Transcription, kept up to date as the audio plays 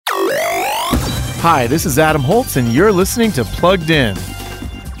Hi, this is Adam Holtz, and you're listening to Plugged In.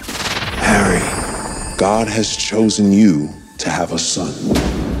 Harry, God has chosen you to have a son,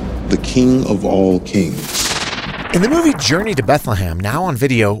 the King of all kings. In the movie Journey to Bethlehem, now on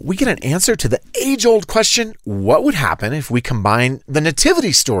video, we get an answer to the age-old question, what would happen if we combine the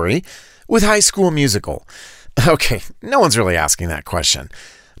Nativity story with High School Musical? Okay, no one's really asking that question.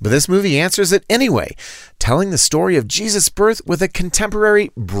 But this movie answers it anyway, telling the story of Jesus' birth with a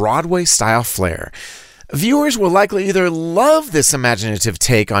contemporary Broadway-style flair. Viewers will likely either love this imaginative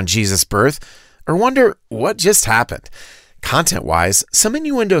take on Jesus' birth or wonder what just happened. Content-wise, some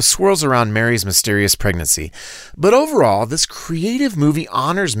innuendo swirls around Mary's mysterious pregnancy, but overall, this creative movie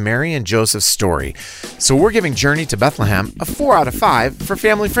honors Mary and Joseph's story. So we're giving Journey to Bethlehem a 4 out of 5 for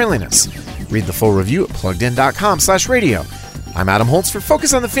family friendliness. Read the full review at pluggedin.com/radio. I'm Adam Holtz for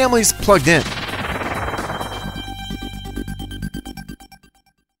Focus on the Family's Plugged In.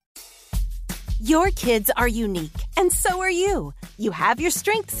 Your kids are unique, and so are you. You have your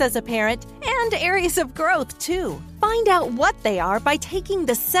strengths as a parent and areas of growth, too. Find out what they are by taking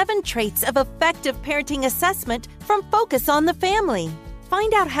the 7 Traits of Effective Parenting Assessment from Focus on the Family.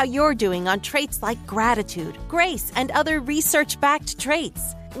 Find out how you're doing on traits like gratitude, grace, and other research-backed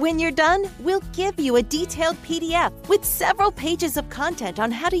traits. When you're done, we'll give you a detailed PDF with several pages of content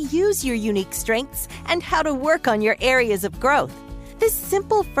on how to use your unique strengths and how to work on your areas of growth. This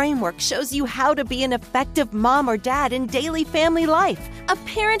simple framework shows you how to be an effective mom or dad in daily family life, a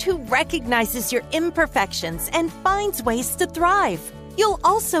parent who recognizes your imperfections and finds ways to thrive. You'll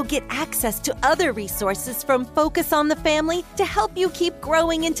also get access to other resources from Focus on the Family to help you keep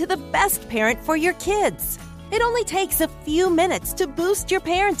growing into the best parent for your kids. It only takes a few minutes to boost your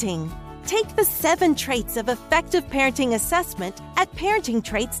parenting. Take the 7 Traits of Effective Parenting Assessment at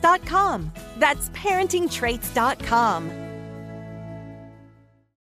parentingtraits.com. That's parentingtraits.com.